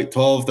 right?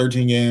 12,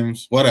 13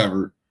 games,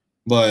 whatever.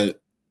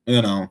 But,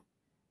 the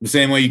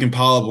same way you can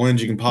pile up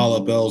wins, you can pile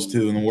up L's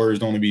too. And the Warriors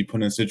don't want to be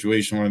put in a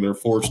situation where they're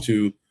forced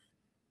to,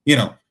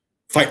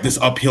 fight this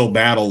uphill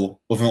battle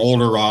with an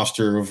older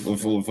roster, of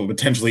a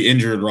potentially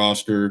injured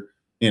roster.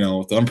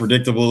 With the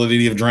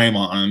unpredictability of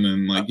Draymond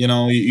and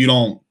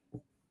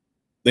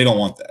they don't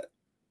want that.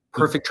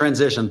 Perfect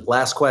transition.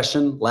 Last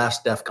question,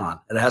 last DEF CON.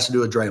 It has to do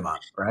with Draymond,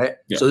 right?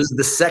 Yeah. So this is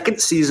the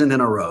second season in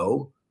a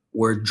row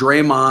where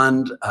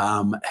Draymond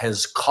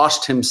has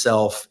cost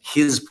himself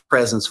his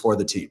presence for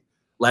the team.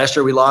 Last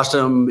year we lost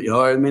him,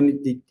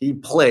 he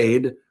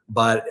played,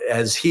 but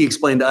as he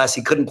explained to us,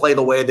 he couldn't play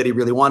the way that he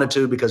really wanted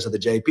to because of the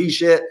JP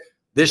shit.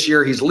 This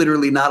year he's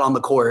literally not on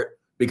the court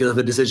because of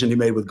the decision he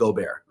made with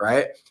Gobert,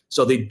 right?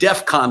 So the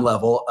DEF CON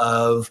level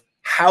of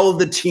how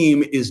the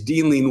team is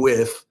dealing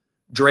with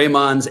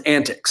Draymond's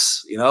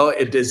antics,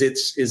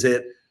 is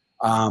it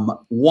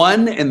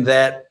one, in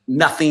that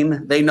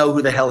nothing, they know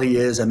who the hell he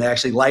is and they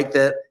actually like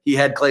that he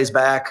had Clay's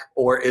back,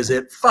 or is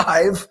it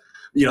 5,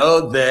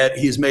 that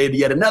he's made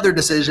yet another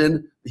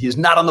decision, he's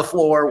not on the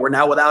floor, we're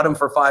now without him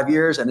for 5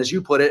 years, and as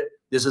you put it,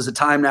 this is a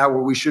time now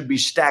where we should be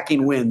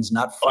stacking wins,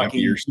 not 5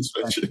 years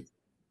suspension.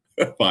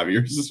 5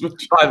 years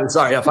suspension. 5,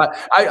 sorry, yeah, 5.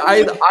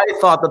 I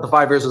thought that the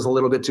 5 years was a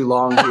little bit too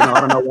long. I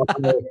don't know what.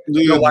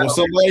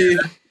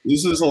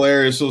 This is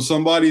hilarious. So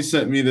somebody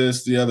sent me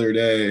this the other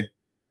day,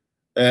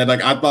 and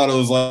I thought it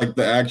was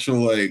the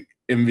actual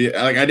NBA.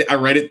 I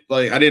read it.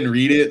 I didn't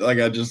read it.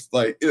 I just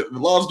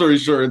long story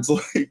short, it's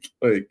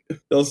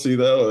they'll see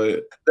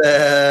that.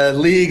 The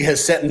league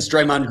has sentenced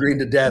Draymond Green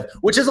to death,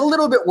 which is a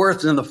little bit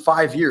worse than the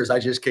 5 years I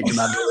just kicked him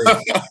out of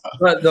the league.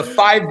 But the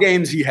 5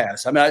 games he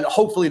has.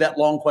 Hopefully that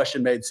long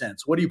question made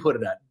sense. What do you put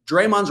it at?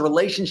 Draymond's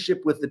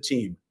relationship with the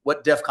team.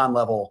 What DEF CON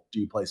level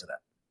do you place it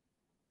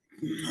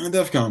at?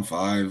 DEF CON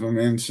 5.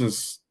 It's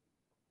just.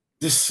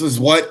 This is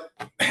what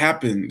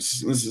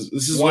happens. This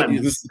is what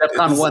DEF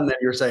CON 1. Then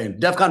you're saying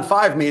DEF CON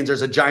 5 means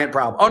there's a giant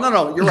problem. Oh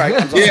no, you're right.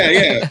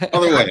 yeah,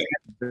 other way.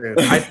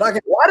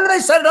 Why did I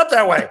set it up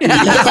that way?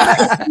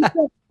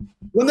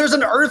 when there's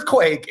an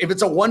earthquake, if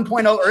it's a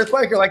 1.0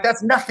 earthquake, you're like,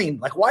 that's nothing.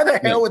 Like, why the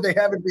hell would they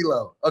have it be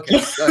low?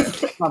 Okay, go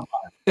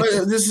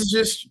ahead.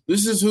 This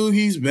is who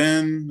he's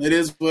been. It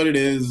is what it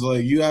is.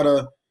 Like, you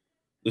gotta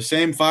the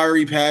same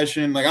fiery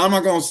passion. Like, I'm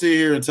not gonna sit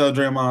here and tell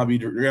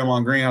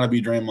Draymond Green how to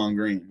be Draymond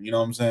Green. You know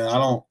what I'm saying?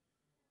 I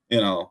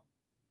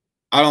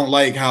don't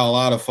like how a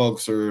lot of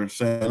folks are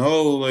saying,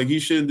 oh, like, he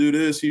shouldn't do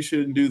this, he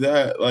shouldn't do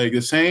that. Like,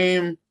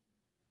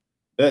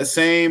 that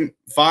same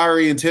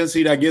fiery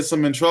intensity that gets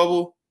them in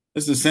trouble,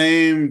 it's the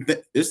same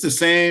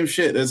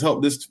shit that's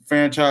helped this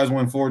franchise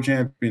win 4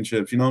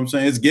 championships. You know what I'm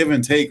saying? It's give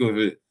and take with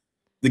it.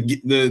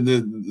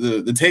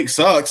 The take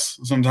sucks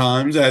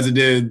sometimes, as it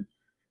did,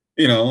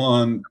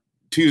 on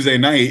Tuesday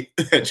night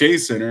at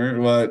Chase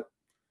Center, but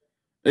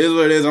it is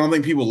what it is. I don't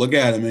think people look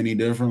at him any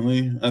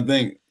differently. I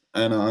think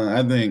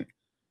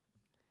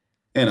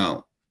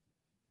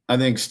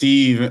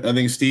Steve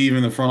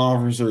and the front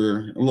office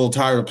are a little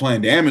tired of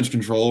playing damage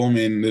control. I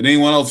mean, did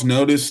anyone else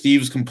notice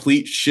Steve's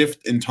complete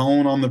shift in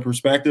tone on the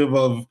perspective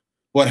of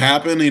what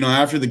happened?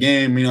 After the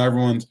game, the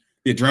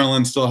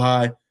adrenaline's still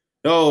high.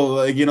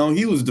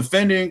 He was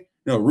defending,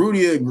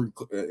 Rudy,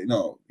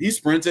 he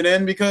sprinted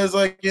in because,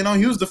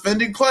 he was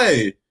defending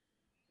Clay.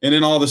 And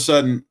then all of a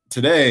sudden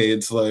today,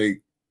 it's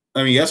like,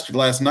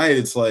 last night,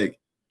 it's like,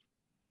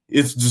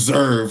 it's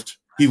deserved.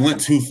 He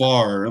went too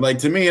far. Like,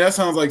 to me, that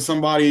sounds like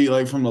somebody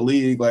from the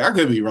league. Like, I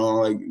could be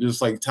wrong.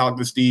 Just talk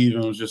to Steve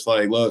and was just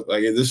like, look,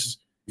 if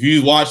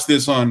you watch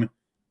this on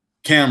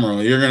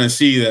camera, you're gonna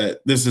see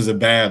that this is a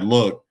bad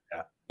look.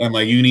 Yeah. And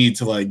you need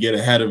to get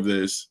ahead of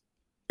this.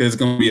 It's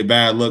gonna be a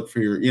bad look for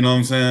your, you know what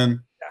I'm saying?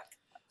 Yeah.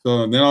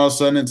 So then all of a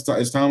sudden it's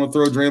time to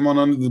throw Draymond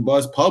under the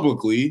bus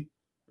publicly,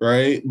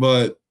 right?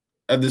 But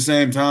at the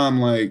same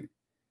time, I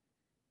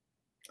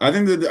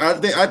think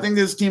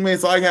his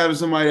teammates like having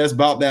somebody that's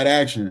about that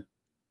action.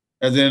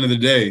 At the end of the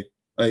day,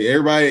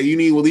 everybody, you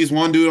need at least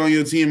one dude on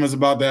your team that's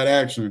about that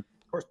action. Of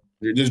course.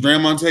 Does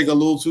Draymond take a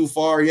little too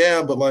far?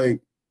 Yeah, but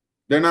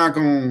they're not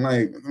going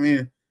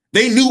to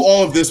they knew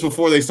all of this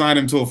before they signed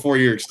him to a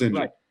 4-year extension.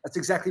 Right. That's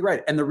exactly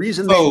right. And the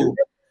reason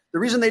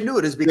they knew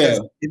it is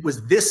because it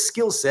was this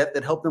skill set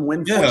that helped them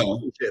win 4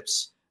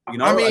 championships.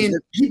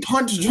 He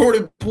punched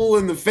Jordan Poole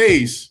in the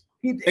face.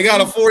 They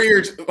got a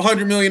 4-year,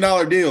 $100 million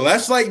deal.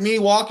 That's like me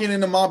walking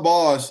into my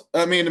office,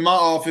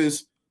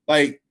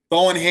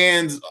 throwing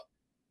hands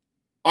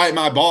at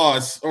my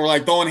boss or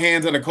throwing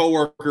hands at a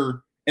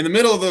coworker in the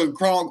middle of the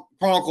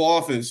Chronicle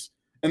office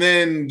and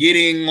then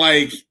getting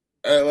a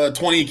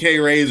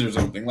 20K raise or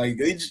something. What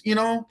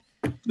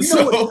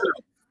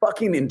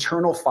fucking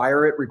internal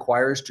fire it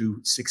requires to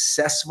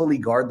successfully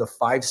guard the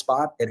 5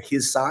 spot at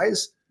his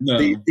size. No.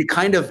 The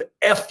kind of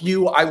F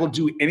you, I will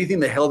do anything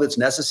the hell that's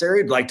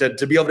necessary,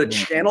 to be able to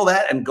channel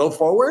that and go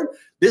forward.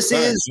 This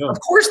is, of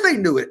course they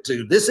knew it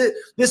too. This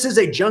is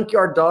a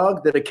junkyard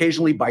dog that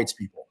occasionally bites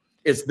people.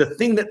 It's the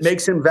thing that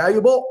makes him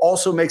valuable,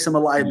 also makes him a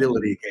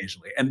liability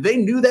occasionally. And they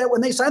knew that when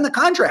they signed the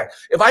contract.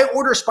 If I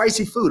order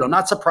spicy food, I'm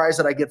not surprised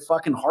that I get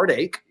fucking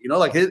heartache.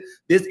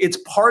 It's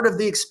part of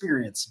the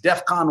experience.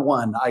 DEFCON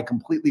 1, I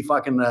completely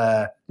fucking,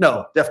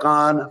 no,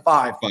 DEFCON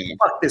 5.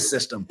 Fuck this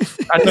system.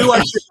 I knew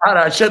I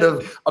should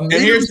have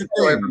immediately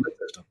from the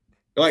system.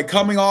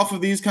 Coming off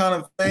of these kind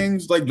of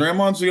things,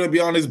 Draymond's going to be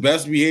on his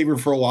best behavior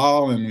for a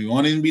while, and we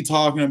won't even be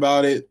talking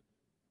about it a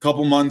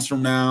couple months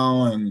from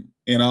now. And,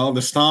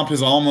 the stomp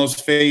has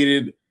almost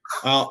faded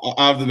out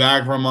of the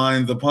back of our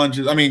minds. The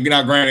punches,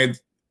 now granted,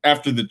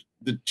 after the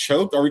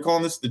choke, are we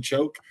calling this the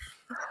choke?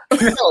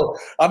 No,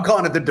 I'm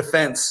calling it the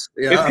defense.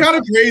 It's kind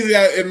of crazy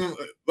that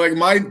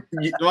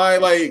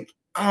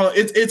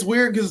it's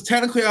weird because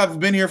technically I've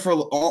been here for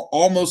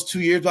almost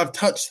 2 years, but I've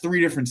touched 3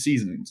 different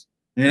seasons.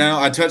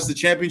 I touched the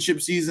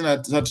championship season,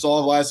 I touched all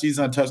of last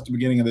season, I touched the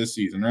beginning of this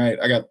season, right?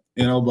 I got,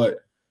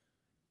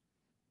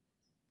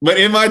 but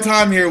in my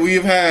time here,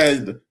 we've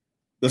had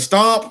the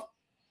stomp,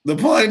 the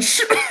punch,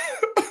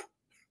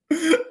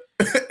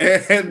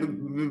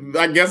 and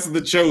I guess the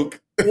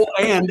choke. Well,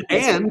 and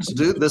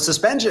dude, the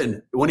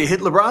suspension when he hit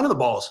LeBron in the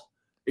balls.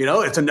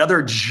 It's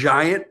another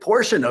giant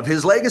portion of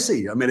his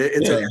legacy.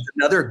 It's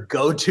another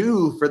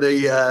go-to for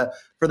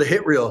the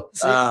hit reel.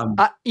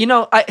 I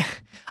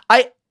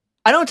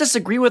don't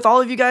disagree with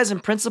all of you guys in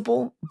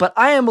principle, but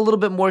I am a little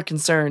bit more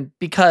concerned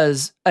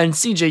because, and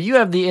CJ, you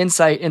have the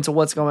insight into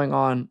what's going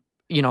on,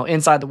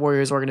 inside the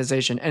Warriors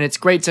organization. And it's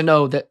great to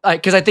know that,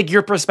 because I think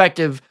your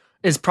perspective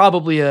is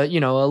probably a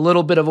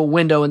little bit of a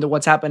window into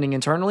what's happening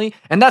internally.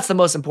 And that's the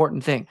most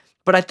important thing.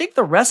 But I think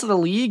the rest of the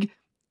league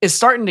is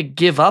starting to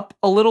give up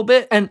a little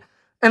bit. And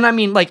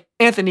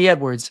Anthony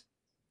Edwards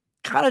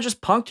kind of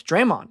just punked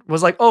Draymond,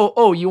 was like,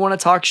 oh, you want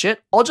to talk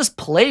shit? I'll just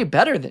play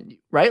better than you,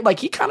 right?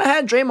 He kind of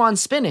had Draymond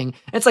spinning.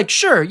 And it's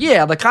sure,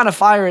 yeah, the kind of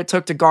fire it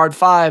took to guard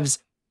 5s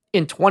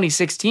in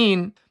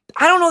 2016,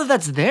 I don't know that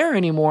that's there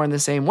anymore in the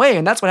same way.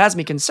 And that's what has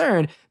me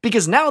concerned,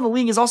 because now the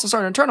league is also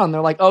starting to turn on.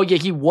 They're like, oh yeah,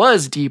 he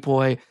was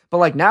depoy,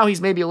 but now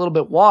he's maybe a little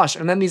bit washed.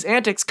 And then these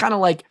antics kind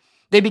of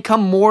they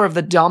become more of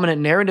the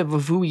dominant narrative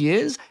of who he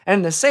is. And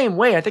in the same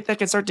way, I think that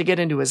can start to get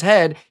into his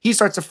head. He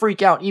starts to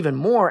freak out even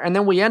more. And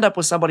then we end up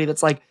with somebody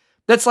that's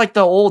that's like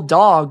the old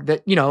dog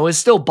that, is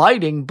still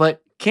biting,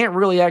 but can't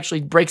really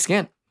actually break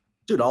skin.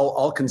 Dude,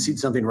 I'll concede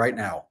something right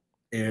now.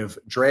 If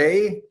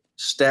Dre,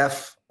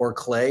 Steph, or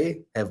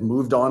Clay have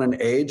moved on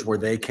in age where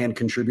they can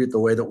contribute the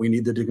way that we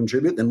need them to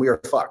contribute, then we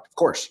are fucked. Of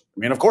course.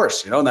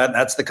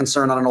 That's the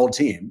concern on an old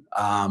team.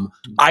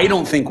 I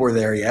don't think we're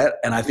there yet.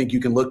 And I think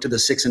you can look to the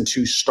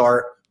 6-2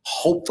 start,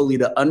 hopefully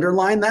to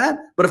underline that.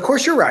 But of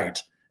course you're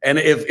right. And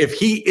if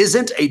he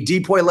isn't a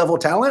Depoy level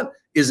talent,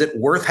 is it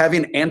worth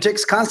having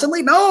antics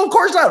constantly? No, of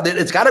course not.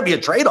 It's got to be a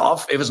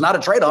trade-off. If it's not a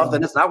trade-off,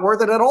 then it's not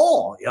worth it at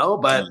all.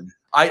 But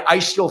I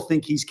still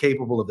think he's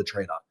capable of the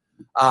trade-off.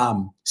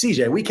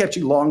 CJ, we kept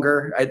you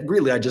longer. I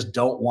just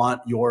don't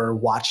want your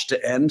watch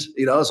to end,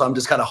 so I'm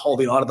just kind of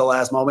holding on at the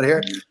last moment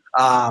here.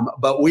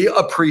 But we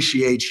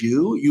appreciate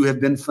you. You have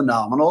been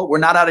phenomenal. We're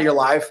not out of your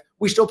life.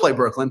 We still play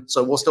Brooklyn,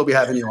 so we'll still be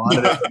having you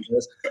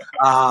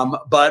on.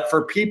 But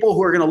for people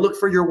who are going to look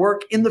for your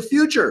work in the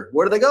future,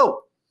 where do they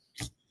go?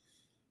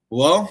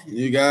 Well,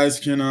 you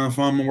guys can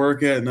find my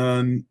work at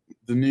the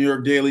New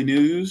York Daily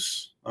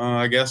News,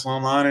 I guess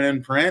online and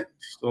in print.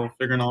 Still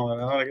figuring all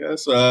that out, I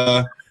guess.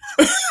 And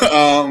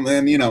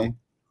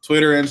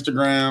Twitter,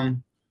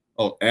 Instagram,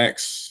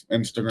 X,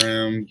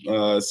 Instagram,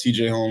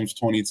 CJ Holmes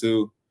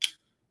 22,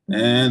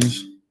 and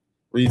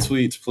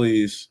retweets,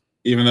 please.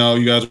 Even though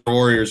you guys are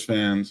Warriors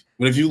fans,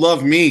 but if you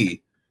love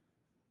me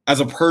as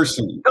a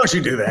person, don't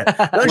you do that?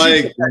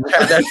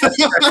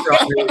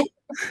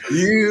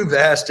 You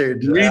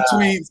bastard.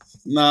 Retweets,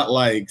 not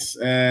likes,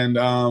 and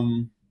I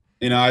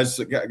just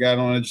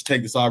want to just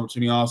take this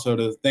opportunity also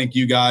to thank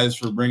you guys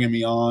for bringing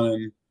me on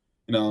and.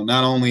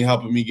 Not only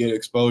helping me get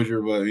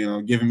exposure, but,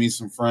 giving me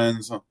some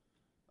friends,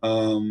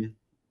 I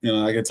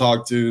could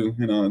talk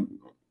to,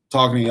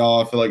 talking to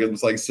y'all. I feel like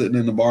it's like sitting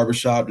in the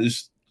barbershop,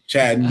 just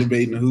chatting,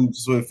 debating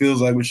hoops. So it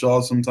feels like we should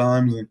all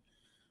sometimes. And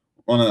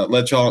want to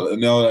let y'all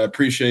know that I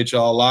appreciate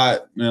y'all a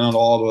lot, to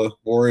all the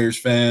Warriors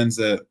fans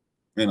that,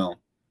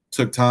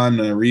 took time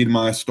to read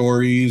my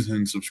stories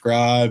and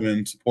subscribe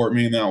and support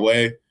me in that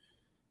way.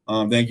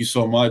 Thank you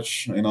so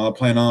much. I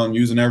plan on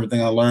using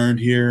everything I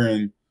learned here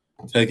and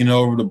taking it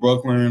over to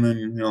Brooklyn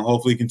and,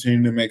 hopefully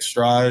continue to make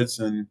strides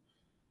in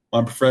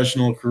my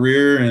professional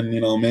career. And,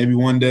 maybe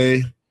one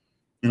day,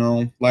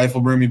 life will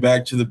bring me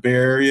back to the Bay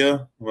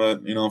Area.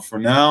 But, for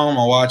now,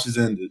 my watch is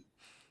ended.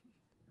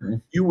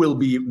 You will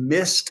be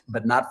missed,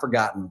 but not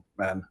forgotten,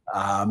 man.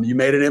 You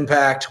made an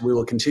impact. We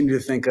will continue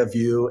to think of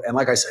you. And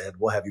like I said,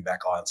 we'll have you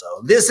back on. So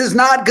this is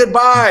not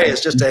goodbye. It's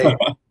just a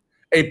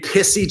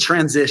pissy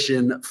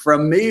transition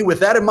from me. With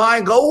that in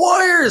mind, go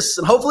Warriors.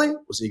 And hopefully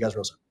we'll see you guys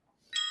real soon.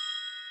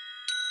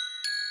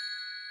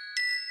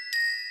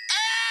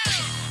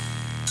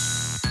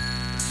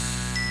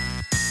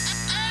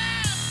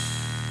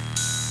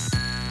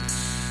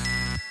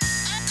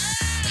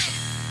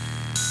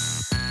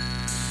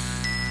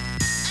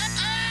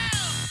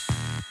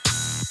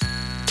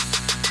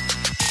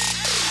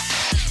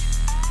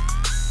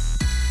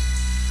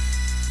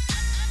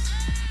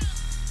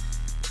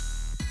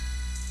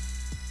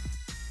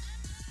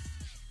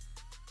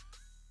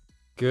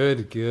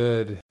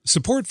 Good.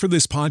 Support for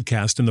this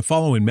podcast and the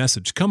following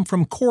message come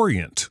from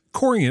Corient.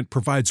 Corient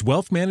provides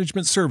wealth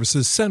management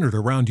services centered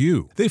around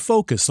you. They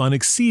focus on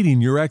exceeding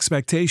your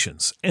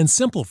expectations and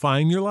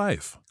simplifying your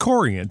life.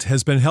 Corient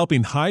has been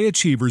helping high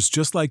achievers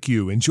just like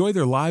you enjoy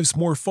their lives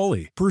more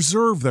fully,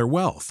 preserve their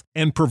wealth,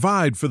 and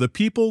provide for the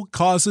people,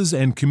 causes,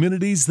 and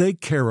communities they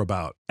care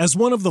about. As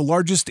one of the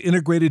largest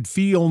integrated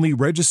fee-only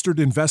registered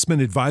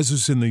investment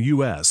advisors in the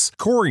U.S.,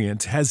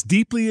 Corient has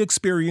deeply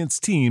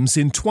experienced teams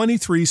in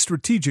 23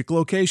 strategic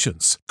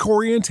locations.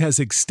 Corient has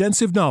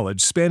extensive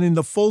knowledge spanning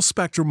the full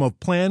spectrum of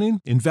planning,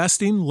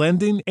 investing,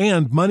 lending,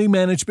 and money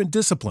management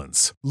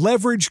disciplines.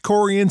 Leverage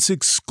Corient's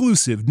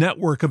exclusive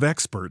network of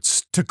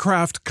experts to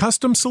craft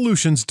custom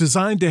solutions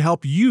designed to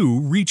help you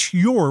reach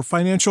your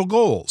financial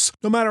goals,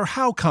 no matter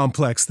how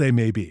complex they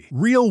may be.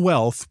 Real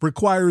wealth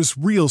requires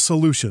real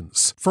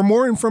solutions. For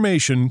more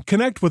information,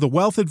 connect with a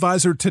wealth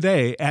advisor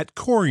today at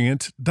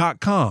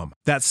Corient.com.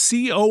 That's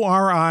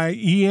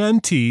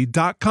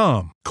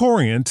Corient.com.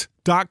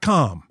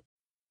 Corient.com.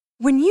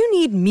 When you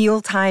need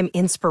mealtime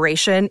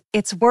inspiration,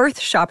 it's worth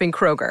shopping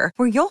Kroger,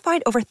 where you'll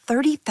find over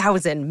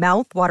 30,000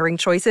 mouth-watering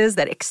choices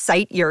that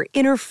excite your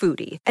inner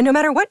foodie. And no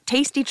matter what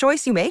tasty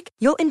choice you make,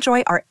 you'll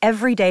enjoy our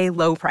everyday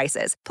low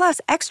prices, plus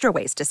extra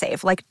ways to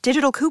save, like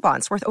digital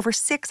coupons worth over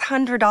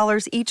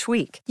 $600 each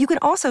week. You can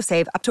also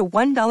save up to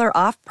 $1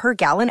 off per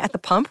gallon at the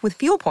pump with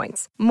fuel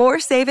points. More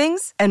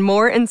savings and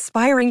more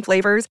inspiring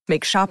flavors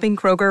make shopping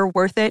Kroger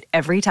worth it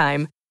every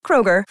time.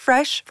 Kroger,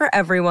 fresh for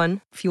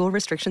everyone. Fuel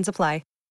restrictions apply.